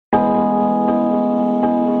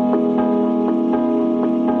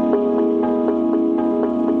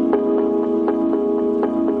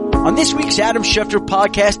On this week's Adam Schefter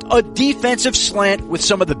podcast, a defensive slant with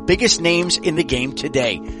some of the biggest names in the game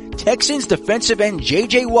today. Texans defensive end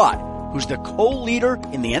J.J. Watt, who's the co-leader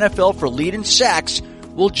in the NFL for lead in sacks,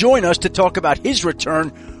 will join us to talk about his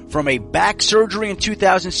return from a back surgery in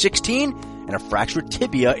 2016 and a fractured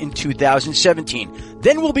tibia in 2017.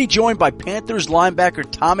 Then we'll be joined by Panthers linebacker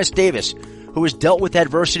Thomas Davis, who has dealt with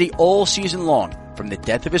adversity all season long, from the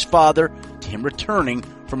death of his father to him returning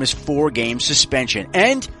from his 4-game suspension.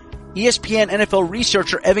 And ESPN NFL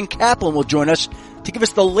researcher Evan Kaplan will join us to give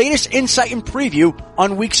us the latest insight and preview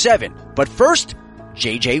on Week 7. But first,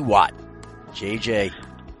 J.J. Watt. J.J.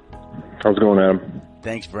 How's it going, Adam?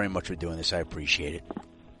 Thanks very much for doing this. I appreciate it.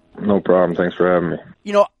 No problem. Thanks for having me.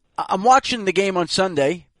 You know, I'm watching the game on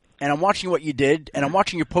Sunday, and I'm watching what you did, and I'm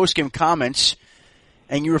watching your post-game comments,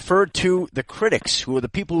 and you referred to the critics, who are the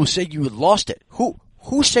people who said you had lost it. Who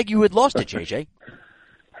said you had lost it, J.J.?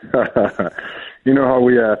 You know how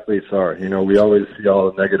we athletes are. You know, we always see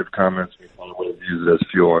all the negative comments. We always use it as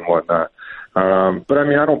fuel and whatnot. But I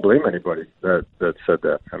mean, I don't blame anybody that said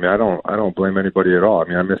that. I mean, I don't blame anybody at all. I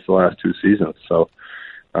mean, I missed the last 2 seasons, so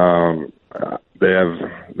they have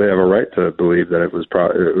a right to believe that it was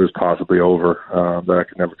possibly over, that I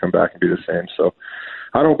could never come back and be the same. So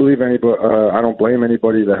I don't believe anybody. I don't blame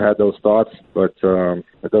anybody that had those thoughts, but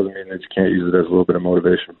it doesn't mean that you can't use it as a little bit of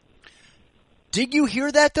motivation. Did you hear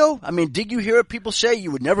that, though? I mean, did you hear people say you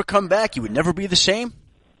would never come back, you would never be the same?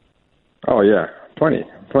 Oh, yeah. Plenty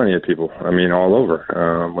of people. I mean, all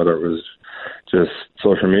over, whether it was just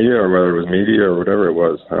social media or whether it was media or whatever it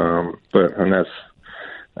was.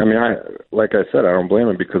 Like I said, I don't blame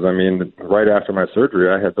them because, I mean, right after my surgery,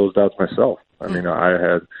 I had those doubts myself. I mean, I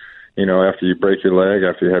had, you know, after you break your leg,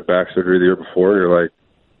 after you had back surgery the year before, you're like,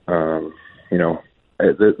 you know,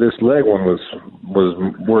 this leg one was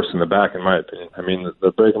worse than the back, in my opinion. I mean, the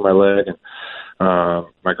breaking my leg, and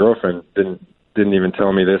my girlfriend didn't even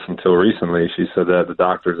tell me this until recently. She said that the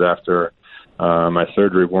doctors after my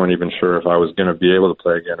surgery weren't even sure if I was going to be able to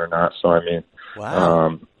play again or not. So I mean,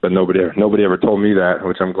 wow. But nobody ever told me that,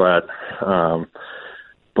 which I'm glad.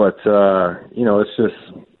 You know, it's just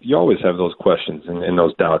you always have those questions and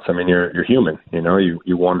those doubts. I mean, you're human. You know,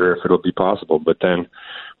 you wonder if it'll be possible, but then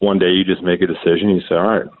one day you just make a decision. You say, all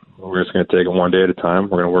right, we're just going to take it one day at a time.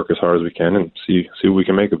 We're going to work as hard as we can and see what we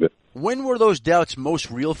can make of it. When were those doubts most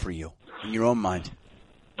real for you in your own mind?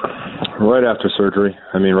 Right after surgery.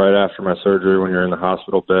 I mean, right after my surgery, when you're in the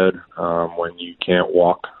hospital bed, when you can't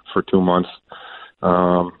walk for 2 months,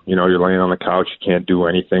 you know, you're laying on the couch, you can't do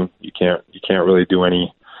anything. You can't really do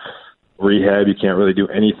any rehab. You can't really do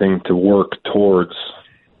anything to work towards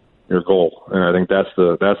your goal. And I think that's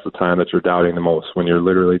the time that you're doubting the most, when you're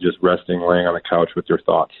literally just resting, laying on the couch with your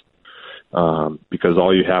thoughts. Because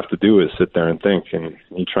all you have to do is sit there and think, and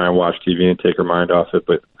you try and watch TV and take your mind off it,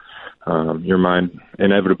 but your mind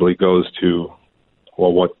inevitably goes to,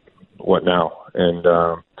 well, what now? And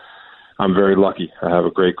I'm very lucky. I have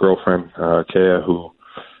a great girlfriend, Kaya, who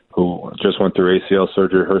just went through ACL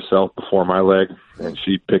surgery herself before my leg, and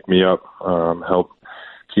she picked me up, helped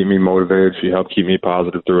keep me motivated. She helped keep me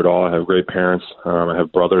positive through it all. I have great parents. I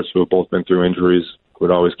have brothers who have both been through injuries, who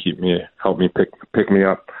would always help me pick me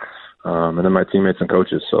up, and then my teammates and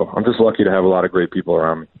coaches. So I'm just lucky to have a lot of great people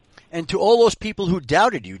around me. And to all those people who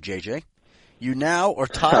doubted you, JJ, you now are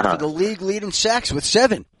tied for the league lead in sacks with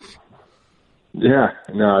 7. Yeah,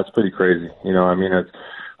 no, it's pretty crazy. You know, I mean,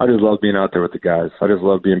 I just love being out there with the guys. I just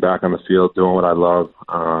love being back on the field, doing what I love.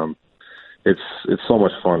 It's so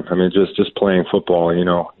much fun. I mean, just playing football. You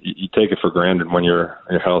know, you take it for granted when you're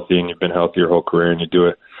healthy and you've been healthy your whole career and you do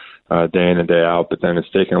it day in and day out. But then it's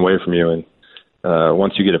taken away from you, and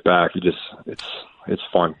once you get it back, it's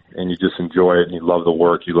fun and you just enjoy it and you love the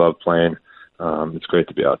work. You love playing. It's great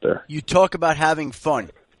to be out there. You talk about having fun.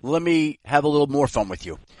 Let me have a little more fun with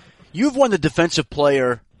you. You've won the Defensive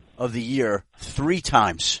Player of the Year 3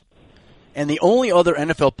 times. And the only other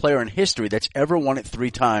NFL player in history that's ever won it 3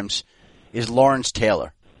 times is Lawrence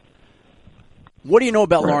Taylor. What do you know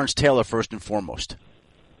about Lawrence Taylor, first and foremost?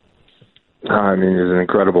 I mean, he's an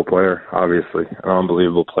incredible player, obviously. An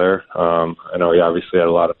unbelievable player. I know he obviously had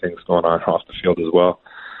a lot of things going on off the field as well.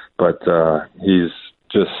 But he's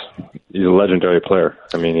a legendary player.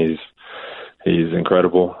 I mean, he's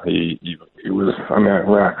incredible. He was, I mean,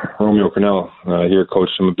 Romeo Cornell here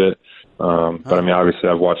coached him a bit. But I mean, obviously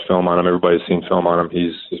I've watched film on him. Everybody's seen film on him.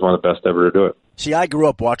 He's one of the best ever to do it. See, I grew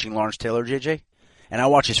up watching Lawrence Taylor, JJ, and I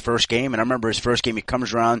watched his first game, and I remember his first game, he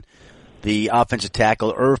comes around the offensive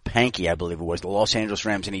tackle, Irv Pankey, I believe it was, the Los Angeles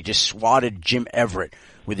Rams, and he just swatted Jim Everett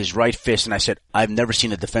with his right fist, and I said, I've never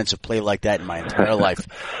seen a defensive play like that in my entire life.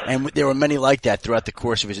 And there were many like that throughout the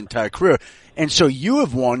course of his entire career. And so you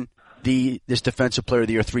have won this Defensive Player of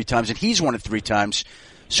the Year 3 times, and he's won it 3 times.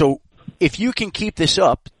 So if you can keep this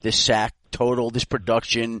up, this sack total, this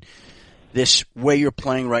production, this way you're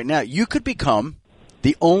playing right now, you could become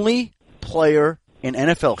the only player in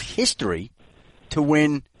NFL history to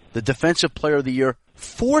win the Defensive Player of the Year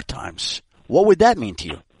 4 times. What would that mean to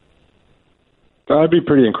you? That'd be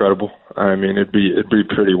pretty incredible. I mean, it'd be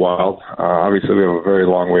pretty wild. Obviously, we have a very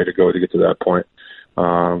long way to go to get to that point.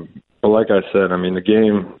 But like I said, I mean, the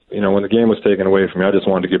game, when the game was taken away from me, I just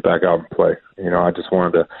wanted to get back out and play. I just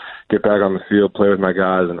wanted to get back on the field, play with my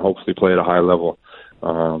guys, and hopefully play at a high level.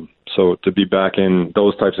 So to be back in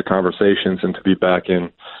those types of conversations and to be back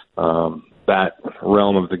in that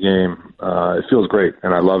realm of the game, it feels great,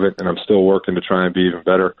 and I love it, and I'm still working to try and be even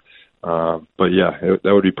better. But yeah,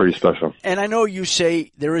 that would be pretty special. And I know you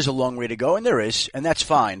say there is a long way to go, and there is, and that's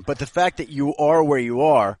fine. But the fact that you are where you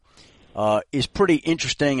are is pretty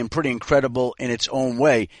interesting and pretty incredible in its own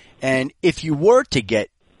way. And if you were to get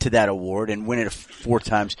to that award and win it 4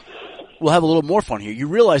 times, we'll have a little more fun here. You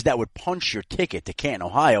realize that would punch your ticket to Canton,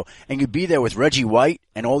 Ohio, and you'd be there with Reggie White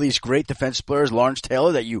and all these great defensive players, Lawrence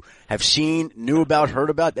Taylor, that you have seen, knew about, heard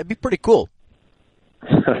about. That'd be pretty cool.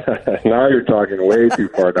 Now you're talking way too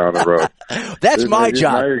far down the road. That's my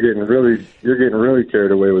job. Now you're getting really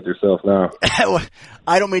carried away with yourself now.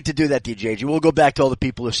 I don't mean to do that to you, JJ. We'll go back to all the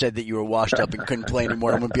people who said that you were washed up and couldn't play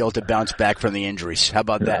anymore and wouldn't be able to bounce back from the injuries. How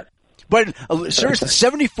about that? But seriously,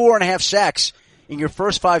 74.5 sacks in your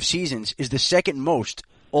first 5 seasons is the second most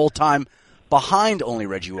all time, behind only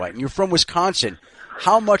Reggie White. And you're from Wisconsin.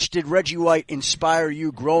 How much did Reggie White inspire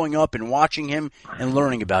you growing up and watching him and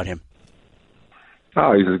learning about him?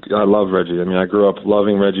 Oh, I love Reggie. I mean, I grew up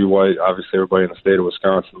loving Reggie White. Obviously, everybody in the state of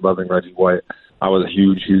Wisconsin loving Reggie White. I was a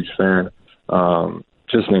huge, huge fan.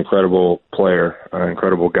 Just an incredible player, an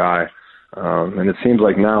incredible guy. And it seems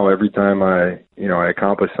like now every time I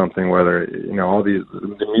accomplish something, whether, all the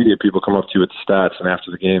media people come up to you with the stats, and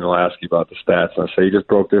after the game they'll ask you about the stats. And I say, you just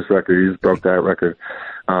broke this record, you just broke that record.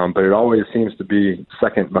 But it always seems to be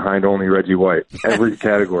second behind only Reggie White. Every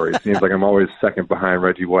category, it seems like I'm always second behind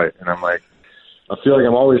Reggie White. And I'm like, I feel like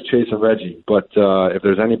I'm always chasing Reggie, but if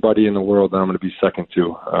there's anybody in the world that I'm going to be second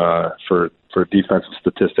to for defensive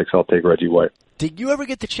statistics, I'll take Reggie White. Did you ever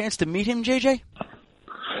get the chance to meet him, JJ?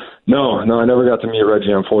 No, I never got to meet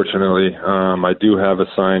Reggie, unfortunately. I do have a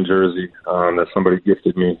signed jersey that somebody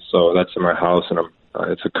gifted me, so that's in my house, and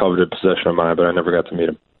it's a coveted possession of mine, but I never got to meet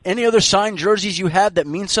him. Any other signed jerseys you have that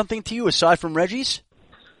mean something to you aside from Reggie's?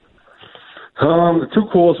 The 2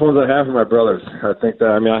 coolest ones I have are my brothers. I think that,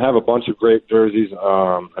 I have a bunch of great jerseys.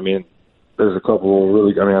 There's a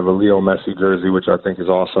couple I have a Leo Messi jersey, which I think is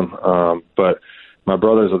awesome. But my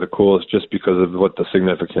brothers are the coolest just because of what the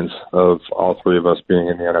significance of all 3 of us being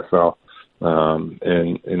in the NFL,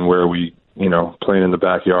 and where we, playing in the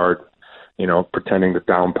backyard, pretending to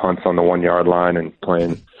down punts on the 1-yard line and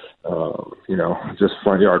playing, just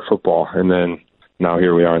front yard football. And then now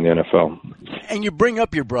here we are in the NFL. And you bring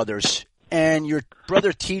up your brothers. And your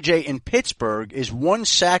brother TJ in Pittsburgh is 1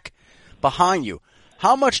 sack behind you.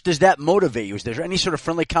 How much does that motivate you? Is there any sort of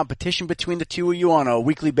friendly competition between the 2 of you on a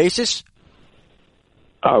weekly basis?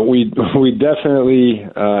 We definitely,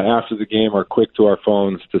 after the game, are quick to our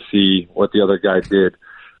phones to see what the other guy did.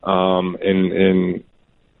 And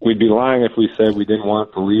we'd be lying if we said we didn't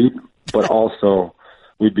want the lead, but also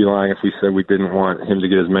we'd be lying if we said we didn't want him to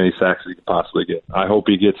get as many sacks as he could possibly get. I hope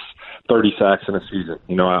he gets 30 sacks in a season.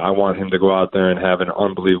 I want him to go out there and have an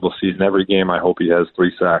unbelievable season. Every game, I hope he has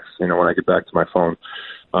 3 sacks, when I get back to my phone.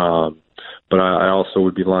 But I also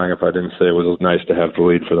would be lying if I didn't say it was nice to have the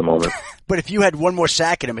lead for the moment. But if you had 1 more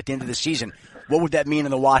sack at him at the end of the season, what would that mean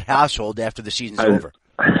in the Watt household after the season's over?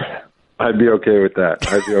 I'd be okay with that.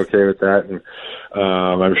 And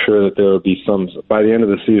I'm sure that there will be by the end of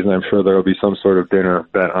the season, I'm sure there will be some sort of dinner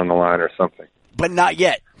bet on the line or something. But not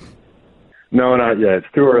yet. No, not yet. It's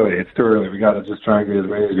too early. We got to just try and get as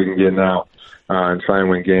many as we can get now and try and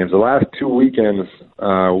win games. The last 2 weekends,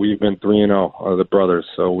 we've been 3-0, the brothers.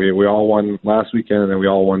 So we all won last weekend, and then we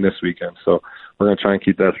all won this weekend. So we're going to try and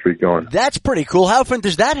keep that streak going. That's pretty cool. How often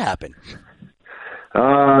does that happen?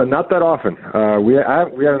 Not that often. We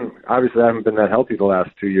haven't been that healthy the last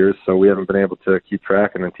 2 years, so we haven't been able to keep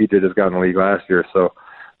track. And then TJ just got in the league last year. So,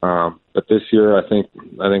 but this year, I think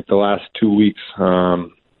the last 2 weeks,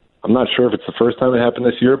 I'm not sure if it's the first time it happened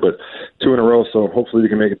this year, but 2 in a row, so hopefully we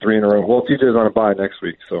can make it 3 in a row. Well, TJ's on a bye next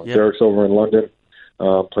week, so yep. Derek's over in London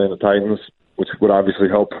playing the Titans, which would obviously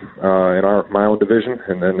help in my own division,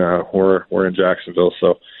 and then we're in Jacksonville,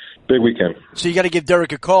 so big weekend. So you got to give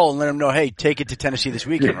Derek a call and let him know, hey, take it to Tennessee this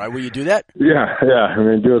weekend, right? Will you do that? Yeah.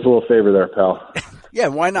 Do us a little favor there, pal. Yeah,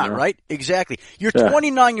 why not, Yeah. right? Exactly. You're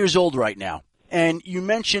 29 years old right now, and you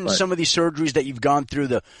mentioned some of these surgeries that you've gone through,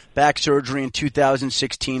 the back surgery in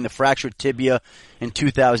 2016, the fractured tibia in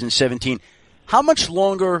 2017. How much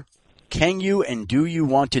longer can you and do you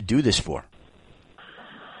want to do this for?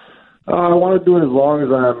 I want to do it as long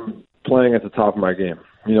as I'm playing at the top of my game.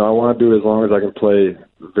 I want to do it as long as I can play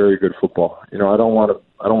very good football. I don't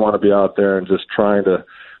want to be out there and just trying to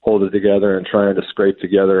hold it together and trying to scrape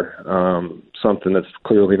together something that's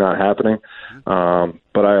clearly not happening.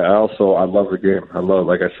 But I love the game.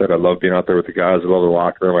 Like I said, I love being out there with the guys. I love the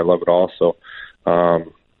locker room. I love it all. So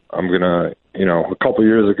I'm going to, a couple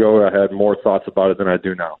years ago, I had more thoughts about it than I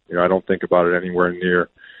do now. I don't think about it anywhere near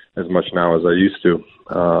as much now as I used to.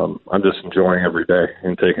 I'm just enjoying every day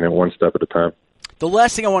and taking it one step at a time. The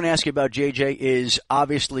last thing I want to ask you about, JJ, is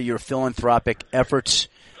obviously your philanthropic efforts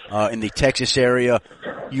in the Texas area.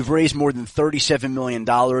 You've raised more than $37 million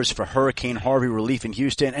for Hurricane Harvey relief in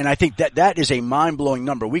Houston, and I think that is a mind-blowing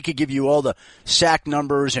number. We could give you all the sack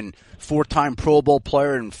numbers and 4-time Pro Bowl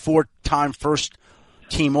player and 4-time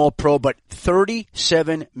first-team All-Pro, but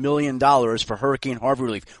 $37 million for Hurricane Harvey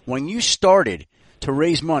relief. When you started to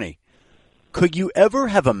raise money, could you ever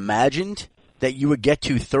have imagined that you would get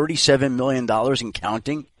to $37 million and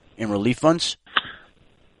counting in relief funds?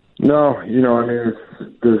 No,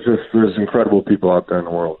 there's incredible people out there in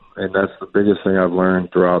the world, and that's the biggest thing I've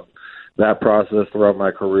learned throughout that process, throughout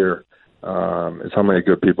my career, is how many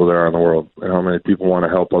good people there are in the world, and how many people want to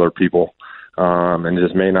help other people, and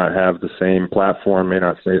just may not have the same platform, may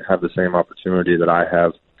not have the same opportunity that I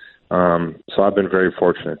have. So I've been very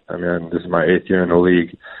fortunate. This is my 8th year in the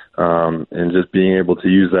league, and just being able to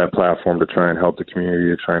use that platform to try and help the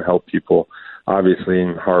community, to try and help people. Obviously,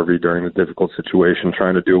 in Harvey, during the difficult situation,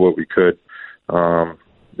 trying to do what we could.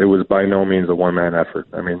 It was by no means a one-man effort.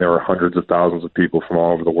 There were hundreds of thousands of people from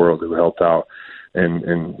all over the world who helped out,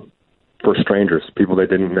 and for strangers, people they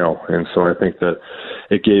didn't know. And so I think that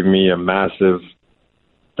it gave me a massive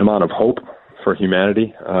amount of hope for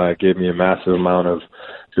humanity. It gave me a massive amount of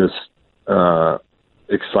just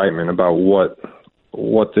excitement about what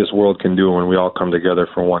this world can do when we all come together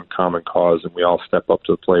for one common cause and we all step up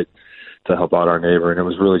to the plate to help out our neighbor. And it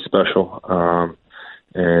was really special.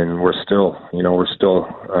 And we're still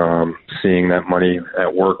seeing that money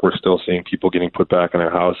at work. We're still seeing people getting put back in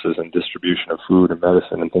their houses and distribution of food and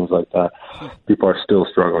medicine and things like that. People are still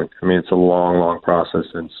struggling. It's a long, long process.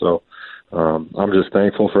 And so I'm just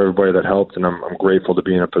thankful for everybody that helped, and I'm grateful to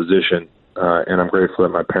be in a position, and I'm grateful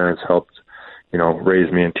that my parents helped,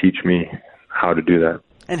 raise me and teach me how to do that.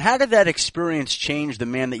 And how did that experience change the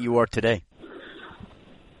man that you are today?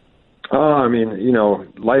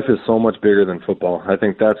 Life is so much bigger than football. I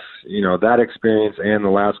think that's, that experience and the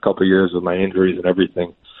last couple of years with my injuries and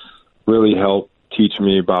everything really helped teach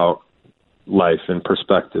me about life and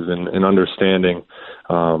perspective and understanding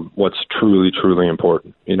what's truly, truly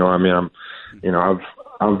important. I've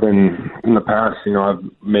been in the past, I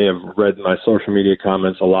may have read my social media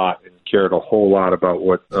comments a lot and cared a whole lot about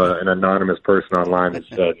what an anonymous person online has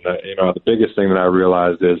said. And, the biggest thing that I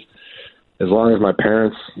realized is, as long as my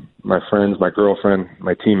parents, my friends, my girlfriend,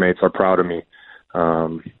 my teammates are proud of me,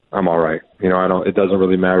 I'm all right. It doesn't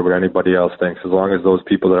really matter what anybody else thinks. As long as those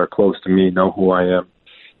people that are close to me know who I am,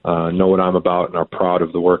 know what I'm about, and are proud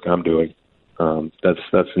of the work I'm doing,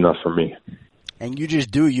 that's enough for me. And you just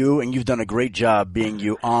do you, and you've done a great job being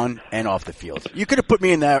you on and off the field. You could have put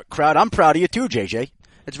me in that crowd. I'm proud of you too, JJ.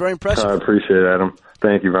 It's very impressive. I appreciate it, Adam.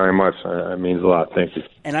 Thank you very much. It means a lot. Thank you.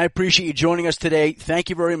 And I appreciate you joining us today. Thank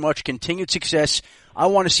you very much. Continued success. I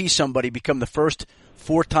want to see somebody become the first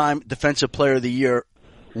 4-time Defensive Player of the Year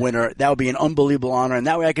winner. That would be an unbelievable honor. And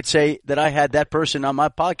that way I could say that I had that person on my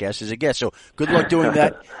podcast as a guest. So good luck doing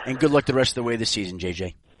that, and good luck the rest of the way this season,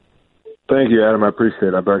 JJ. Thank you, Adam. I appreciate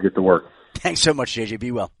it. I better get to work. Thanks so much, JJ.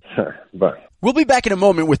 Be well. Bye. We'll be back in a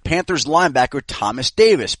moment with Panthers linebacker Thomas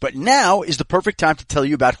Davis, but now is the perfect time to tell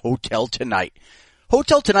you about Hotel Tonight.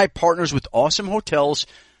 Hotel Tonight partners with awesome hotels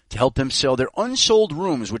to help them sell their unsold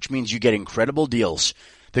rooms, which means you get incredible deals.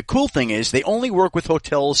 The cool thing is they only work with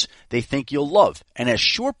hotels they think you'll love and has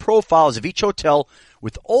short profiles of each hotel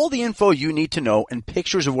with all the info you need to know and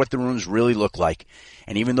pictures of what the rooms really look like.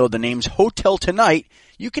 And even though the name's Hotel Tonight,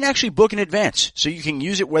 you can actually book in advance so you can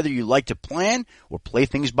use it whether you like to plan or play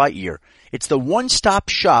things by ear. It's the one-stop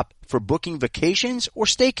shop for booking vacations or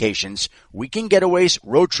staycations, weekend getaways,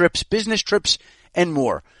 road trips, business trips, and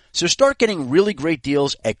more. So start getting really great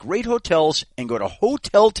deals at great hotels and go to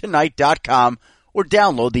hoteltonight.com or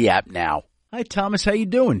download the app now. Hi, Thomas. How you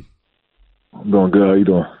doing? I'm doing good. How you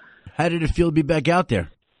doing? How did it feel to be back out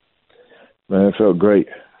there? Man, it felt great.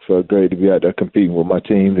 felt great to be out there competing with my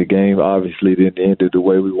team. The game obviously didn't end the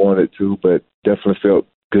way we wanted to, but definitely felt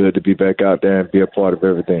good to be back out there and be a part of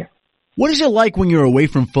everything. What is it like when you're away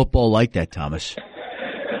from football like that, Thomas?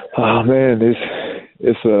 Oh, man,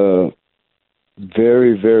 it's a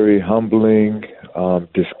very, very humbling,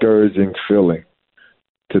 discouraging feeling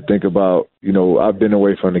to think about. You know, I've been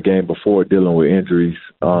away from the game before dealing with injuries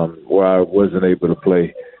where I wasn't able to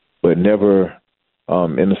play, but never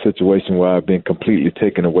in a situation where I've been completely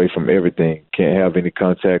taken away from everything. Can't have any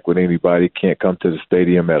contact with anybody, can't come to the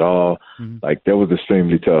stadium at all. Mm-hmm. Like, that was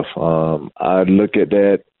extremely tough. I look at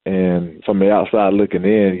that, and from the outside looking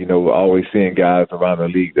in, you know, always seeing guys around the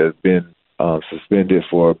league that have been suspended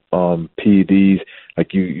for PEDs.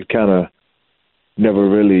 Like, you kind of never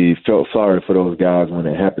really felt sorry for those guys when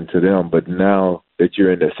it happened to them. But now that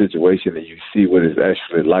you're in that situation and you see what it's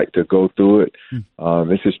actually like to go through it,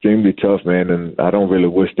 it's extremely tough, man. And I don't really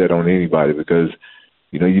wish that on anybody because,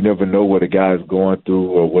 you know, you never know what a guy's going through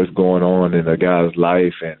or what's going on in a guy's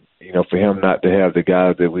life. And, you know, for him not to have the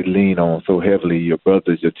guys that we lean on so heavily, your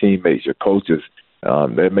brothers, your teammates, your coaches,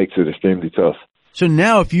 that makes it extremely tough. So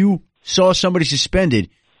now if you saw somebody suspended,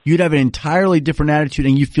 you'd have an entirely different attitude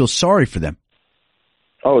and you feel sorry for them.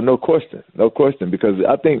 Oh, no question. No question. Because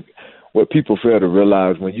I think what people fail to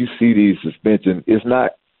realize when you see these suspensions, it's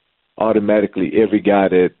not automatically every guy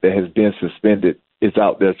that has been suspended is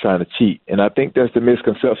out there trying to cheat. And I think that's the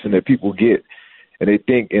misconception that people get. And they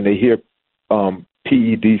think, and they hear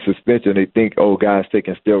PED suspension, they think, oh, guys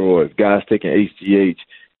taking steroids, guys taking HGH.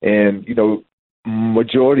 And, you know,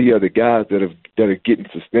 majority of the guys that are getting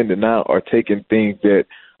suspended now are taking things that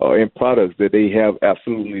are in products that they have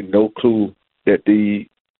absolutely no clue that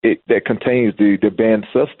that contains the banned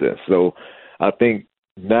substance. So I think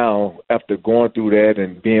now, after going through that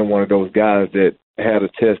and being one of those guys that had a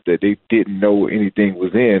test that they didn't know anything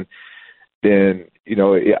was in, then, you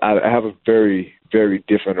know, I have a very, very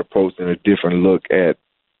different approach and a different look at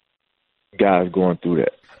guys going through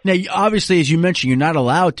that. Now, obviously, as you mentioned, you're not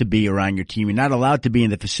allowed to be around your team. You're not allowed to be in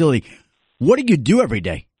the facility. What do you do every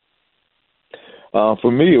day?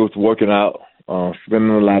 For me, it was working out, spending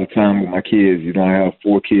a lot of time with my kids. You know, I have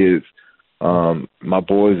 4 kids. My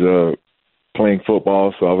boys are playing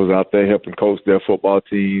football, so I was out there helping coach their football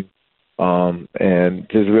team, and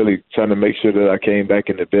just really trying to make sure that I came back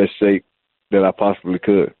in the best shape that I possibly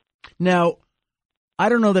could. Now, I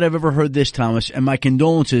don't know that I've ever heard this, Thomas, and my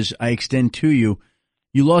condolences I extend to you.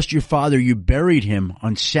 You lost your father. You buried him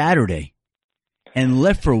on Saturday and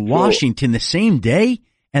left for Washington the same day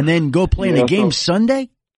and then go play in a game Sunday?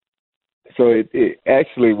 So it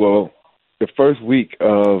actually, well, the first week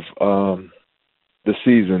of the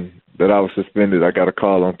season that I was suspended, I got a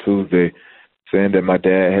call on Tuesday saying that my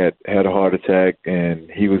dad had a heart attack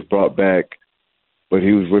and he was brought back, but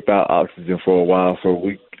he was without oxygen for a while.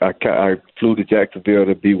 So I flew to Jacksonville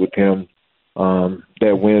to be with him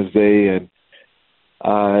that Wednesday, and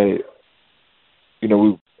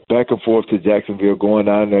we back and forth to Jacksonville, going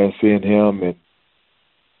down there and seeing him, and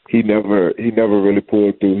he never really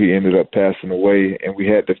pulled through. He ended up passing away, and we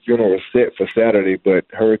had the funeral set for Saturday, but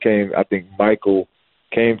Hurricane, I think Michael,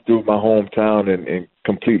 came through my hometown and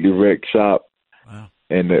completely wrecked shop. Wow.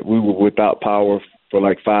 And that we were without power for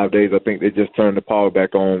like 5 days. I think they just turned the power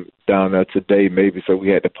back on down there today maybe, so we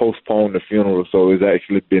had to postpone the funeral, so it's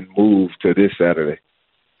actually been moved to this Saturday.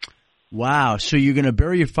 Wow, so you're going to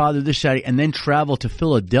bury your father this Saturday and then travel to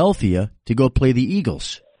Philadelphia to go play the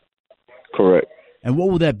Eagles? Correct. And what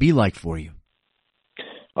will that be like for you?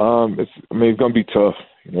 It's going to be tough.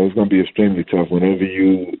 It's going to be extremely tough whenever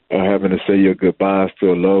you are having to say your goodbyes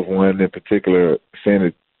to a loved one, in particular,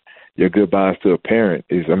 saying your goodbyes to a parent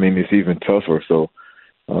it's even tougher. So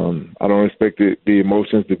I don't expect the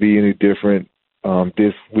emotions to be any different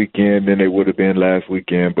this weekend than they would have been last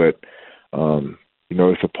weekend, but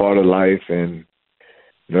it's a part of life, and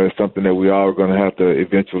it's something that we all are going to have to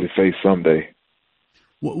eventually face someday.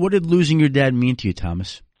 What did losing your dad mean to you,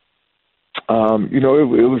 Thomas?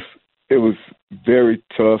 It was very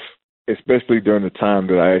tough, especially during the time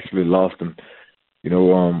that I actually lost him.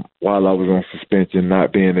 While I was on suspension,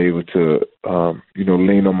 not being able to,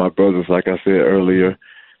 lean on my brothers, like I said earlier,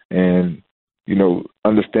 and,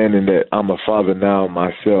 understanding that I'm a father now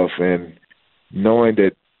myself, and knowing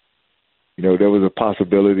that, there was a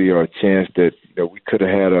possibility or a chance that, we could have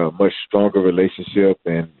had a much stronger relationship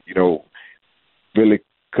and, really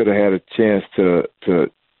could have had a chance to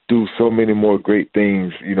do so many more great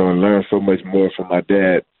things, and learn so much more from my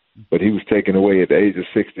dad. But he was taken away at the age of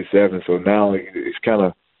 67. So now it's you kind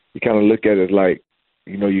of look at it like,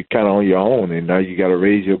 you're kind of on your own, and now you got to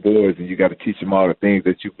raise your boys and you got to teach them all the things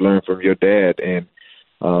that you've learned from your dad, and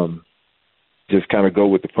just just kind of go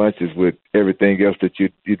with the punches with everything else that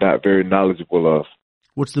you're not very knowledgeable of.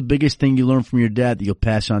 What's the biggest thing you learned from your dad that you'll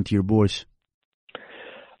pass on to your boys?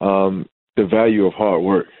 The value of hard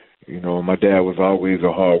work. My dad was always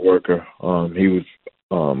a hard worker. He was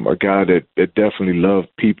a guy that definitely loved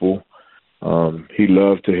people. He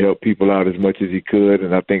loved to help people out as much as he could,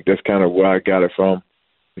 and I think that's kind of where I got it from.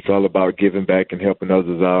 It's all about giving back and helping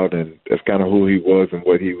others out, and that's kind of who he was and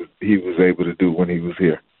what he was able to do when he was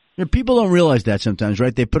here. People don't realize that sometimes,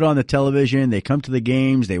 right? They put on the television, they come to the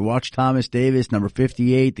games, they watch Thomas Davis, number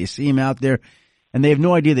 58, they see him out there, and they have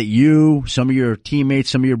no idea that you, some of your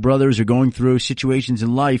teammates, some of your brothers are going through situations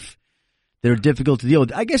in life that are difficult to deal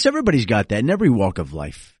with. I guess everybody's got that in every walk of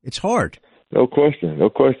life. It's hard. No question. We're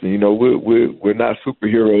not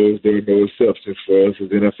superheroes. There are no exceptions for us as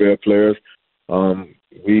NFL players.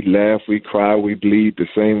 We laugh, we cry, we bleed the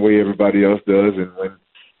same way everybody else does. And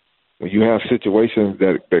when you have situations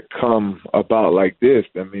that come about like this,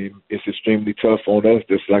 I mean, it's extremely tough on us,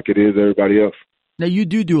 just like it is everybody else. Now, you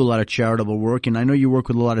do a lot of charitable work, and I know you work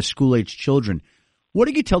with a lot of school-age children. What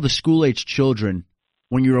do you tell the school-age children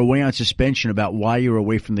when you're away on suspension about why you're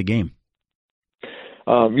away from the game?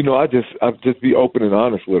 I just be open and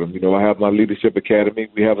honest with them. I have my Leadership Academy.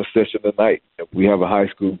 We have a session tonight. We have a high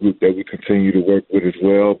school group that we continue to work with as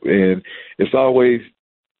well. And it's always,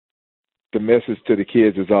 the message to the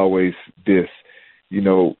kids is always this,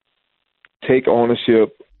 take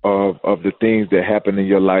ownership of the things that happen in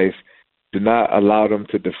your life. Do not allow them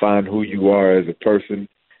to define who you are as a person,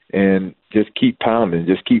 and just keep pounding,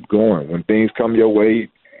 just keep going. When things come your way,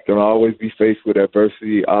 you're going to always be faced with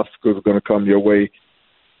adversity. Obstacles are going to come your way.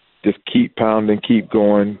 Just keep pounding, keep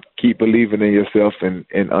going, keep believing in yourself, and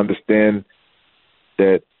understand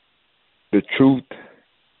that the truth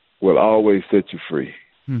will always set you free.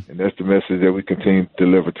 And that's the message that we continue to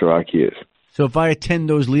deliver to our kids. So if I attend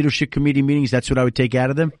those leadership committee meetings, that's what I would take out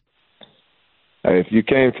of them? If you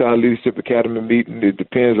came to our Leadership Academy meeting, it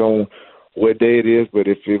depends on what day it is, but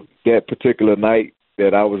if it, that particular night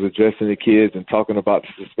that I was addressing the kids and talking about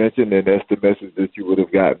the suspension, then that's the message that you would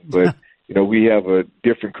have gotten. But we have a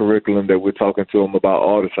different curriculum that we're talking to them about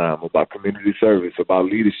all the time, about community service, about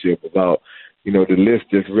leadership, about, the list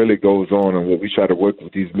just really goes on, and what we try to work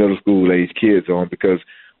with these middle school age kids on, because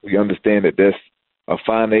we understand that that's a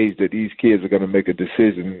fine age that these kids are going to make a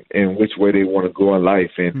decision in which way they want to go in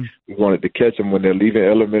life. And we wanted to catch them when they're leaving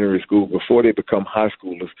elementary school before they become high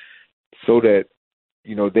schoolers, so that,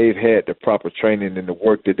 they've had the proper training and the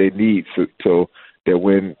work that they need so that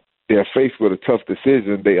when they're faced with a tough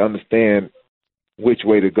decision, they understand which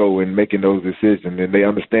way to go in making those decisions, and they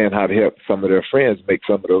understand how to help some of their friends make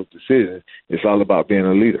some of those decisions. It's all about being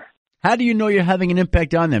a leader. How do you know you're having an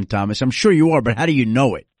impact on them, Thomas? I'm sure you are, but how do you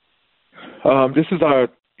know it? This is our,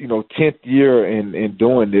 10th year in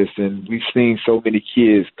doing this, and we've seen so many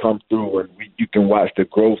kids come through, and you can watch the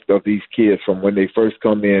growth of these kids from when they first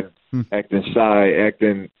come in, acting shy,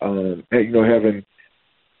 having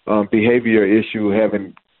behavior issue,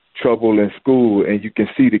 having trouble in school, and you can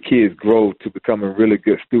see the kids grow to becoming really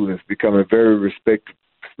good students, becoming very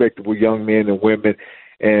respectable young men and women,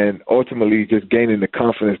 and ultimately just gaining the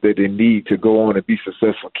confidence that they need to go on and be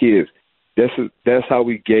successful kids. That's how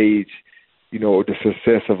we gauge, the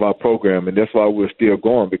success of our program, and that's why we're still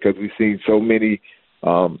going, because we've seen so many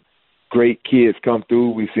great kids come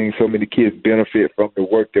through. We've seen so many kids benefit from the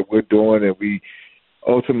work that we're doing, and we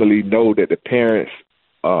ultimately know that the parents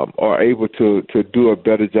are able to do a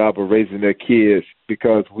better job of raising their kids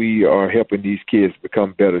because we are helping these kids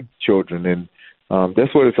become better children, and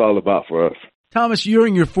that's what it's all about for us. Thomas, you're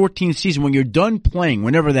in your 14th season. When you're done playing,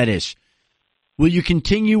 whenever that is, will you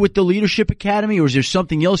continue with the Leadership Academy, or is there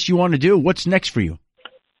something else you want to do? What's next for you?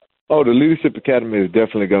 Oh, the Leadership Academy is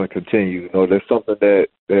definitely going to continue. That's something that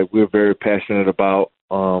we're very passionate about.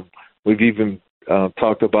 We've even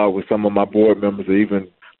talked about with some of my board members, or even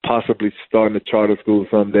possibly starting a charter school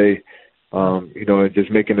someday, and just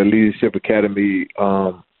making the Leadership Academy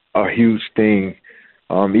a huge thing,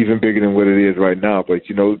 even bigger than what it is right now. But,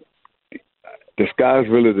 the sky's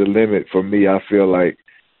really the limit for me, I feel like,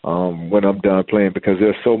 when I'm done playing, because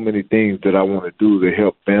there's so many things that I want to do to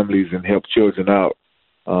help families and help children out.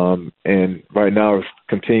 And right now, it's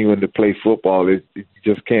continuing to play football. You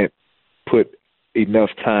just can't put enough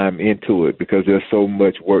time into it because there's so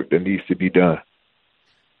much work that needs to be done.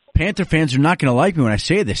 Panther fans are not going to like me when I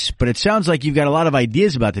say this, but it sounds like you've got a lot of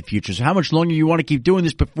ideas about the future. So how much longer you want to keep doing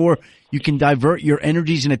this before you can divert your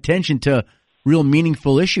energies and attention to real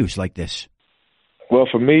meaningful issues like this? Well,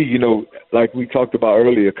 for me, like we talked about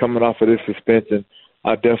earlier, coming off of this suspension,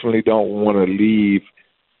 I definitely don't want to leave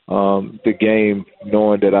the game,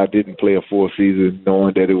 knowing that I didn't play a full season,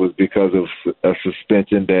 knowing that it was because of a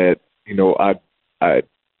suspension that, I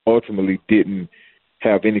ultimately didn't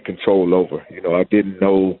have any control over. I didn't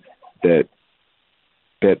know that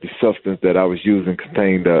the substance that I was using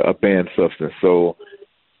contained a banned substance. So,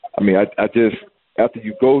 I just, after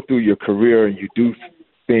you go through your career and you do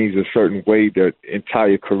things a certain way the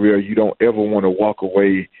entire career, you don't ever want to walk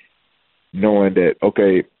away knowing that,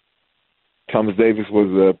 okay, Thomas Davis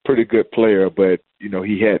was a pretty good player, but,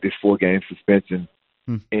 he had this 4-game suspension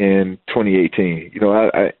in 2018.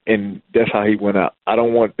 And that's how he went out. I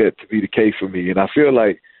don't want that to be the case for me. And I feel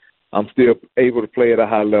like I'm still able to play at a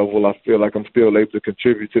high level. I feel like I'm still able to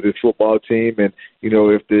contribute to this football team. And,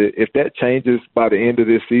 if that changes by the end of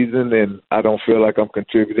this season and I don't feel like I'm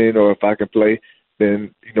contributing or if I can play,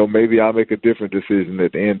 then, maybe I'll make a different decision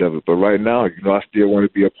at the end of it. But right now, I still want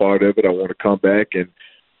to be a part of it. I want to come back, and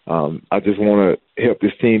I just want to help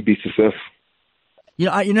this team be successful.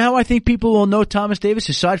 You know how I think people will know Thomas Davis,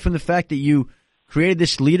 aside from the fact that you created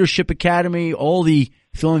this leadership academy, all the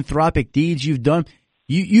philanthropic deeds you've done.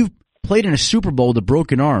 You've played in a Super Bowl with a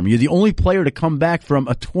broken arm. You're the only player to come back from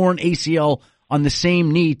a torn ACL on the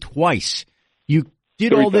same knee twice. You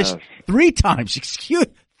did all this 3 times. Excuse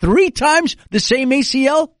 3 times the same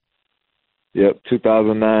ACL? Yep,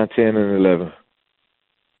 2009, 10, and 11.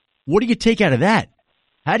 What do you take out of that?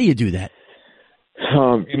 How do you do that?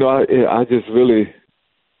 I just really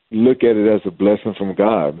look at it as a blessing from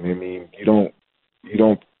God. I mean, you don't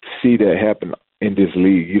see that happen in this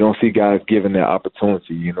league. You don't see guys given that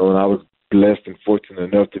opportunity, and I was blessed and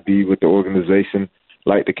fortunate enough to be with the organization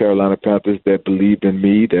like the Carolina Panthers that believed in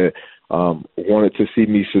me, that wanted to see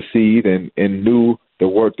me succeed and knew the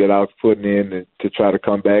work that I was putting in to try to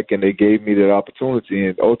come back, and they gave me that opportunity.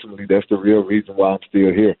 And ultimately, that's the real reason why I'm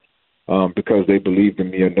still here, because they believed in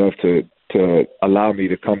me enough to allow me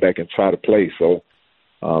to come back and try to play. So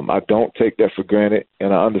I don't take that for granted,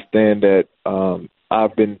 and I understand that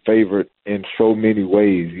I've been favored in so many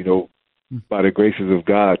ways, by the graces of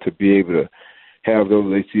God, to be able to have those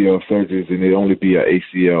ACL surgeries and it only be an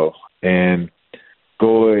ACL, and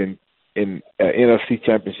go in an NFC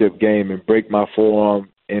championship game and break my forearm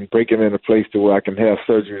and break it in a place to where I can have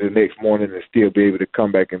surgery the next morning and still be able to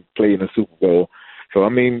come back and play in the Super Bowl. So,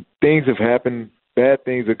 things have happened. Bad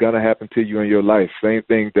things are going to happen to you in your life. Same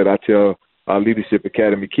thing that I tell our Leadership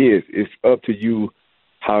Academy kids. It's up to you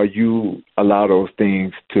how you allow those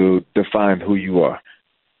things to define who you are.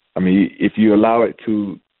 If you allow it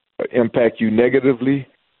to impact you negatively,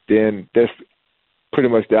 then that's pretty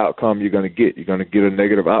much the outcome you're going to get. You're going to get a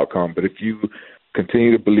negative outcome. But if you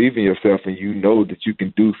continue to believe in yourself and you know that you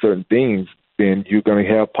can do certain things, then you're going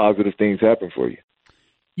to have positive things happen for you.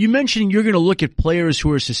 You mentioned you're going to look at players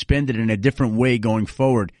who are suspended in a different way going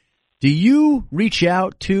forward. Do you reach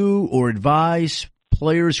out to or advise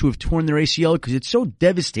players who have torn their ACL? Because it's so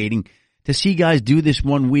devastating to see guys do this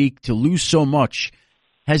 1 week, to lose so much.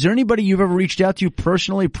 Has there anybody you've ever reached out to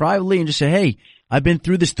personally, privately, and just say, hey, I've been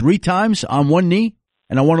through this 3 times on one knee,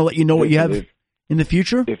 and I want to let you know what you have in the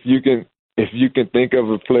future? If you can think of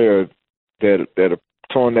a player that have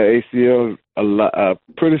torn the ACL, a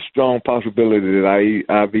pretty strong possibility that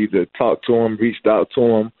I've either talked to him, reached out to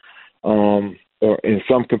him, or in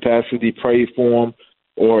some capacity prayed for him,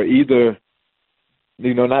 or either,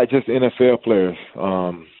 not just NFL players,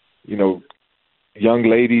 young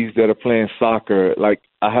ladies that are playing soccer. Like,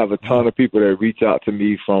 I have a ton of people that reach out to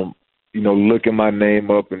me from, looking my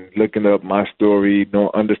name up and looking up my story,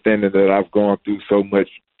 understanding that I've gone through so much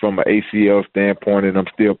from an ACL standpoint and I'm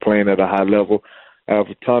still playing at a high level. I have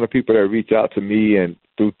a ton of people that reach out to me and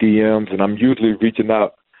through DMs, and I'm usually reaching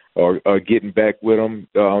out or getting back with them.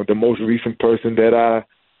 The most recent person that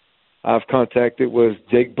I've contacted was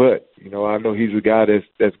Jake Butt. I know he's a guy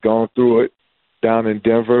that's gone through it down in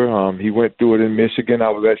Denver. He went through it in Michigan. I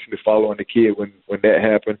was actually following the kid when that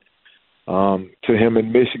happened to him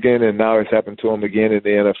in Michigan, and now it's happened to him again in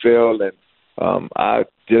the NFL. And I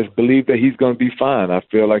just believe that he's going to be fine. I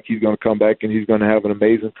feel like he's going to come back and he's going to have an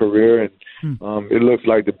amazing career. And it looks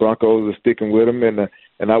like the Broncos are sticking with him.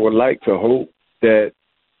 And I would like to hope that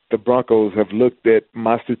the Broncos have looked at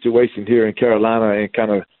my situation here in Carolina and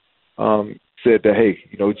kind of said that, hey,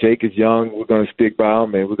 Jake is young. We're going to stick by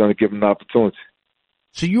him and we're going to give him an opportunity.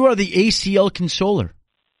 So you are the ACL consoler.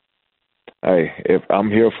 Hey, if I'm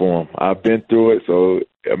here for him. I've been through it. So,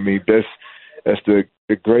 that's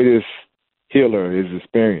the greatest healer is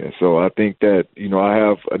experience. So I think that, I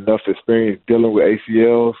have enough experience dealing with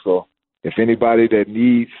ACL. So if anybody that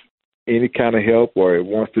needs any kind of help or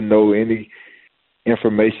wants to know any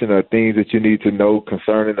information or things that you need to know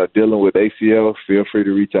concerning or dealing with ACL, feel free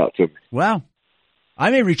to reach out to me. Wow. I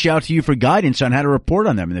may reach out to you for guidance on how to report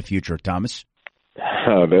on them in the future, Thomas.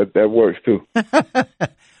 Oh, that works too.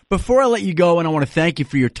 Before I let you go, and I want to thank you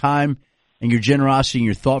for your time and your generosity and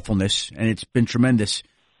your thoughtfulness, and it's been tremendous.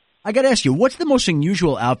 I got to ask you, what's the most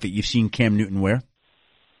unusual outfit you've seen Cam Newton wear?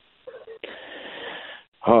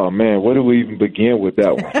 Oh man, where do we even begin with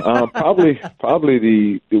that one? Probably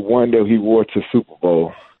the one that he wore to Super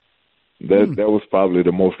Bowl. That was probably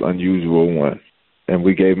the most unusual one, and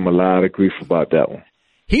we gave him a lot of grief about that one.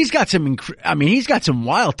 He's got some. He's got some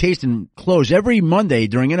wild taste in clothes. Every Monday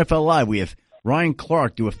during NFL Live, we have Ryan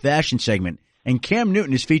Clark do a fashion segment, and Cam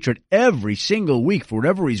Newton is featured every single week for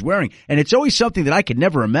whatever he's wearing, and it's always something that I could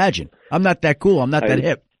never imagine. I'm not that cool. I'm not that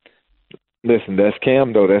hip. Listen, that's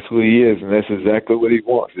Cam, though. That's who he is, and that's exactly what he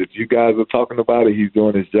wants. If you guys are talking about it, he's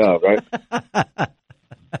doing his job, right?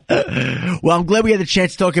 Well, I'm glad we had the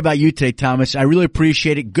chance to talk about you today, Thomas. I really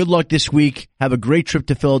appreciate it. Good luck this week. Have a great trip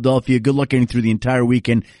to Philadelphia. Good luck getting through the entire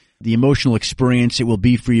weekend, the emotional experience it will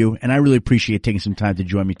be for you, and I really appreciate taking some time to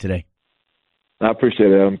join me today. I appreciate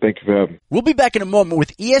it, Adam. Thank you for having me. We'll be back in a moment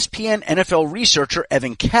with ESPN NFL researcher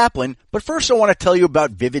Evan Kaplan, but first I want to tell you about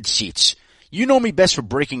Vivid Seats. You know me best for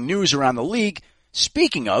breaking news around the league.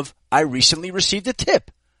 Speaking of, I recently received a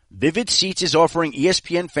tip. Vivid Seats is offering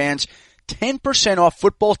ESPN fans 10% off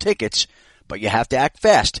football tickets, but you have to act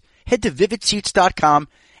fast. Head to vividseats.com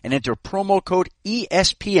and enter promo code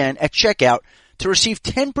ESPN at checkout to receive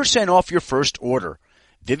 10% off your first order.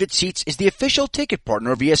 Vivid Seats is the official ticket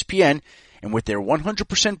partner of ESPN, and with their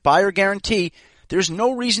 100% buyer guarantee, there's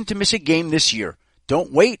no reason to miss a game this year.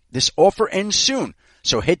 Don't wait. This offer ends soon.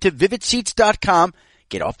 So head to vividseats.com,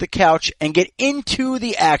 get off the couch, and get into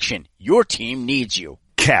the action. Your team needs you.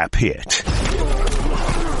 Cap hit.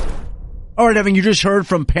 All right, Evan, you just heard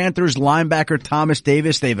from Panthers linebacker Thomas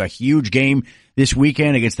Davis. They have a huge game this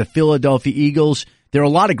weekend against the Philadelphia Eagles. There are a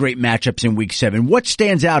lot of great matchups in Week 7. What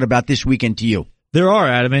stands out about this weekend to you? There are,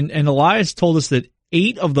 Adam, and Elias told us that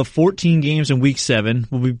 8 of the 14 games in Week 7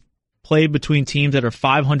 will be played between teams that are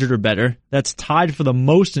 500 or better. That's tied for the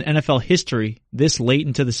most in NFL history this late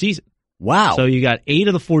into the season. Wow. So you got 8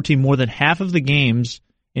 of the 14, more than half of the games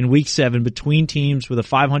in Week 7 between teams with a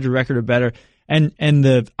 500 record or better. And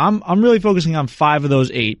I'm really focusing on 5 of those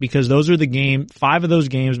 8 because those are 5 of those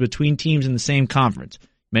games between teams in the same conference.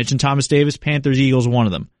 Mentioned Thomas Davis, Panthers, Eagles, one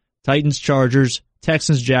of them. Titans, Chargers,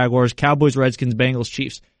 Texans, Jaguars, Cowboys, Redskins, Bengals,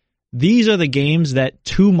 Chiefs. These are the games that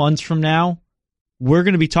 2 months from now, we're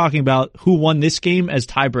going to be talking about who won this game as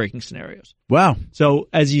tie-breaking scenarios. Wow. So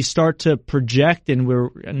as you start to project, and we're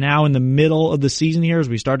now in the middle of the season here, as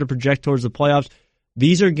we start to project towards the playoffs,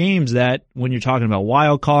 these are games that when you're talking about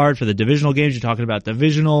wild card for the divisional games, you're talking about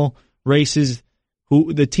divisional races,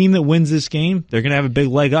 the team that wins this game, they're going to have a big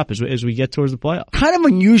leg up as we get towards the playoffs. Kind of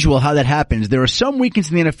unusual how that happens. There are some weekends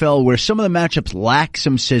in the NFL where some of the matchups lack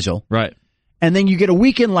some sizzle. Right. And then you get a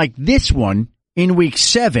weekend like this one in Week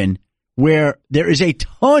 7 where there is a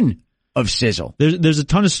ton of sizzle. There's a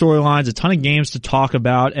ton of storylines, a ton of games to talk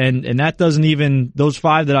about, and that doesn't even, those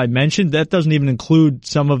 5 that I mentioned, that doesn't even include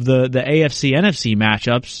some of the AFC, NFC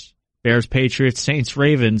matchups, Bears, Patriots, Saints,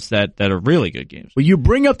 Ravens, that are really good games. Well, you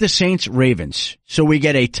bring up the Saints, Ravens, so we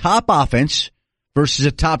get a top offense versus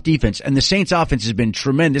a top defense, and the Saints offense has been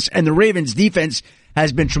tremendous, and the Ravens defense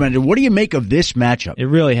has been tremendous. What do you make of this matchup? It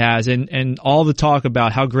really has, and all the talk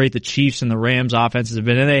about how great the Chiefs and the Rams offenses have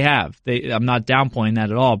been, and they have. I'm not downplaying that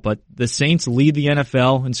at all, but the Saints lead the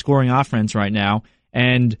NFL in scoring offense right now,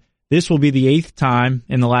 and this will be the 8th time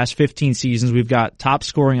in the last 15 seasons we've got top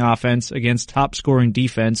scoring offense against top scoring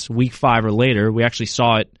defense Week 5 or later. We actually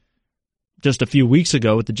saw it just a few weeks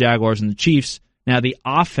ago with the Jaguars and the Chiefs. Now the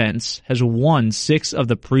offense has won 6 of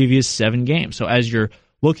the previous 7 games. So as you're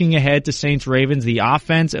looking ahead to Saints-Ravens, the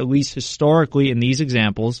offense, at least historically in these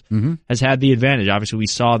examples, has had the advantage. Obviously, we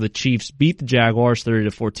saw the Chiefs beat the Jaguars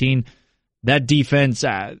 30-14. That defense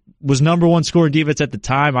was number 1 scoring defense at the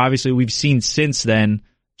time. Obviously, we've seen since then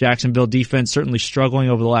Jacksonville defense certainly struggling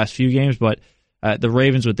over the last few games, but the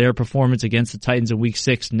Ravens with their performance against the Titans in Week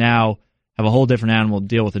 6 now have a whole different animal to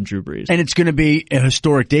deal with than Drew Brees. And it's going to be a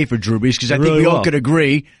historic day for Drew Brees because I think we all could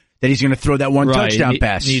agree that he's going to throw that one touchdown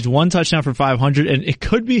pass. He needs 1 touchdown for 500, and it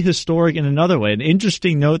could be historic in another way. An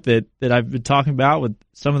interesting note that I've been talking about with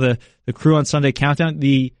some of the crew on Sunday Countdown,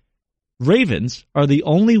 the Ravens are the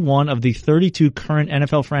only one of the 32 current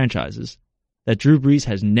NFL franchises that Drew Brees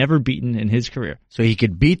has never beaten in his career. So he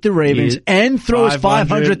could beat the Ravens and throw his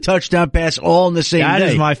 500 touchdown pass all in the same day. That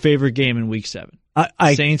is my favorite game in Week 7.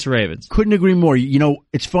 Saints-Ravens. Couldn't agree more. You know,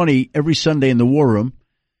 it's funny, every Sunday in the War Room,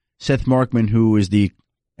 Seth Markman, who is the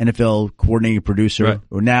NFL coordinating producer,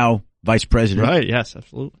 or now vice president. Right, yes,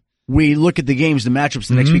 absolutely. we look at the games, the matchups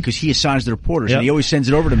the next week, because he assigns the reporters, and he always sends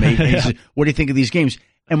it over to me. And he says, what do you think of these games?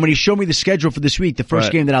 And when he showed me the schedule for this week, the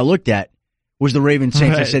first game that I looked at was the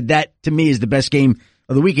Ravens-Saints. I said, that, to me, is the best game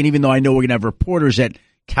of the week. And even though I know we're going to have reporters at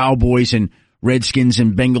Cowboys and Redskins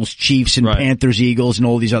and Bengals-Chiefs and Panthers-Eagles and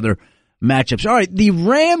all these other matchups. All right, the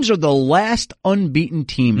Rams are the last unbeaten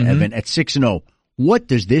team, Evan, at 6-0. What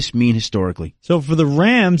does this mean historically? So for the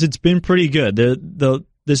Rams, it's been pretty good.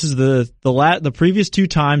 This is the previous two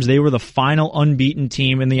times they were the final unbeaten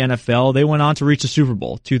team in the NFL. They went on to reach the Super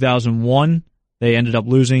Bowl. 2001, they ended up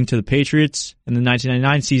losing to the Patriots. In the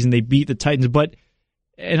 1999 season, they beat the Titans.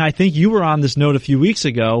 And I think you were on this note a few weeks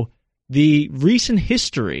ago, the recent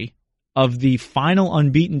history of the final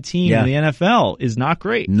unbeaten team in the NFL is not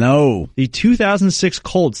great. No. The 2006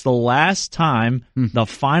 Colts, the last time the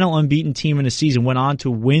final unbeaten team in a season went on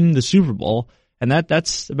to win the Super Bowl, and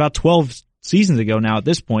that's about 12 seasons ago now at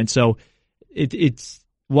this point. So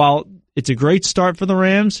while it's a great start for the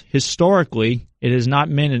Rams, historically, it has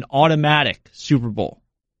not been an automatic Super Bowl.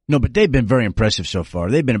 No, but they've been very impressive so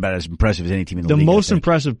far. They've been about as impressive as any team in the league. The most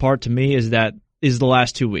impressive part to me is the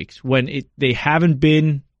last 2 weeks when they haven't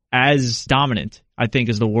been as dominant, I think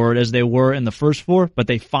is the word, as they were in the first four, but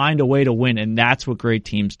they find a way to win, and that's what great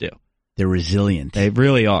teams do. They're resilient. They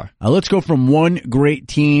really are. Let's go from one great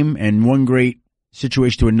team and one great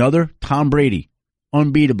situation to another. Tom Brady,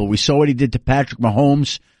 unbeatable. We saw what he did to Patrick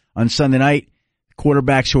Mahomes on Sunday night.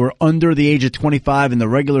 Quarterbacks who are under the age of 25 in the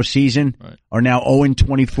regular season are now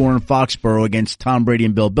 0-24 in Foxborough against Tom Brady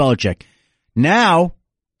and Bill Belichick. Now,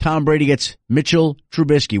 Tom Brady gets Mitchell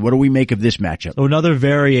Trubisky. What do we make of this matchup? So another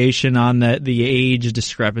variation on the age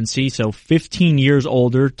discrepancy. So 15 years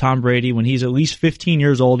older, Tom Brady, when he's at least 15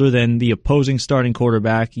 years older than the opposing starting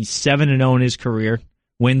quarterback, he's 7-0 in his career.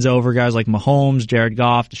 Wins over guys like Mahomes, Jared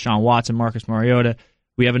Goff, Deshaun Watson, Marcus Mariota.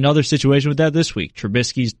 We have another situation with that this week.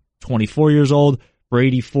 Trubisky's 24 years old,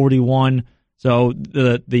 Brady 41. So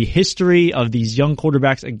the history of these young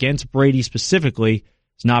quarterbacks against Brady specifically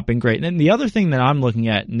has not been great. And the other thing that I'm looking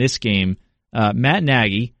at in this game, Matt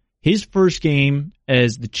Nagy, his first game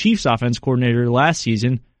as the Chiefs offense coordinator last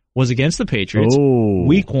season was against the Patriots.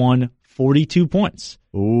 Week 1, 42 points.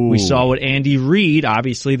 We saw what Andy Reid,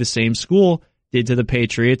 obviously the same school, did to the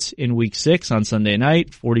Patriots in Week 6 on Sunday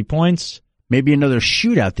night, 40 points. Maybe another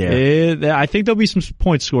shootout there. I think there'll be some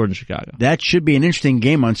points scored in Chicago. That should be an interesting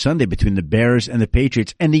game on Sunday between the Bears and the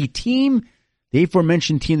Patriots. And the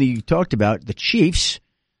aforementioned team that you talked about, the Chiefs,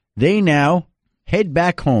 they now head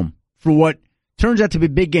back home for what turns out to be a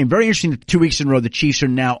big game. Very interesting that 2 weeks in a row the Chiefs are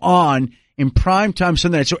now on in primetime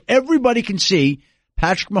Sunday night. So everybody can see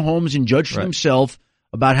Patrick Mahomes and judge for himself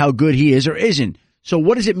about how good he is or isn't. So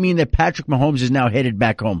what does it mean that Patrick Mahomes is now headed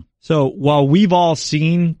back home? So while we've all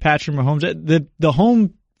seen Patrick Mahomes, the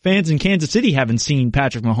home fans in Kansas City haven't seen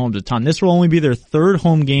Patrick Mahomes a ton. This will only be their third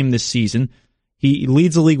home game this season. He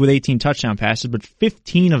leads the league with 18 touchdown passes, but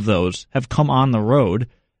 15 of those have come on the road.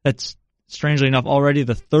 That's, strangely enough, already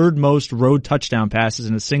the third most road touchdown passes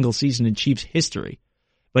in a single season in Chiefs history.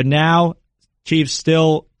 But now, Chiefs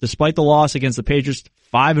still, despite the loss against the Patriots,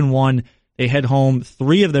 5-1. They head home.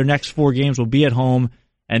 3 of their next 4 games will be at home.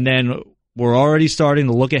 And then we're already starting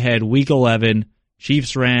to look ahead. Week 11,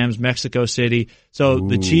 Chiefs, Rams, Mexico City. So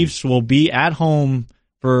the Chiefs will be at home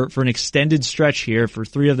for an extended stretch here for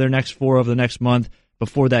 3 of their next 4 of the next month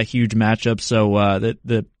before that huge matchup. So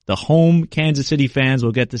the home Kansas City fans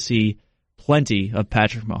will get to see plenty of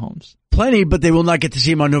Patrick Mahomes. Plenty, but they will not get to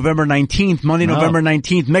see him on November 19th. November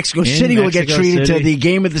 19th. Mexico City will get treated to the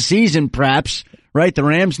game of the season, perhaps. Right? The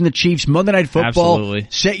Rams and the Chiefs, Monday Night Football. Absolutely.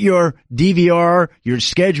 Set your DVR, your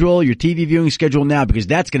schedule, your TV viewing schedule now, because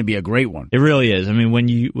that's going to be a great one. It really is. I mean, when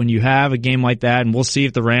you have a game like that, and we'll see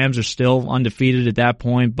if the Rams are still undefeated at that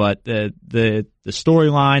point, but the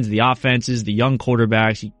storylines, the offenses, the young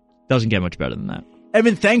quarterbacks, it doesn't get much better than that.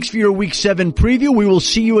 Evan, thanks for your Week 7 preview. We will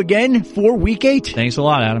see you again for Week 8. Thanks a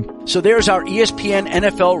lot, Adam. So there's our ESPN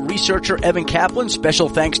NFL researcher, Evan Kaplan. Special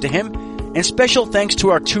thanks to him. And special thanks to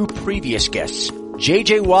our 2 previous guests,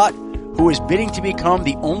 J.J. Watt, who is bidding to become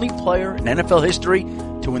the only player in NFL history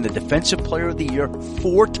to win the Defensive Player of the Year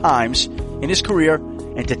 4 times in his career,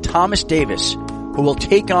 and to Thomas Davis, who will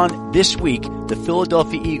take on this week the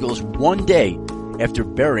Philadelphia Eagles 1 day after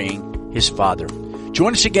burying his father.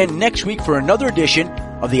 Join us again next week for another edition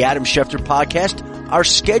of the Adam Schefter Podcast. Our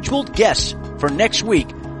scheduled guests for next week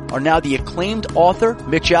are now the acclaimed author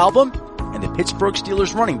Mitch Albom and the Pittsburgh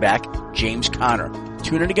Steelers running back James Conner.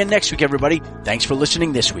 Tune in again next week, everybody. Thanks for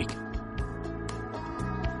listening this week.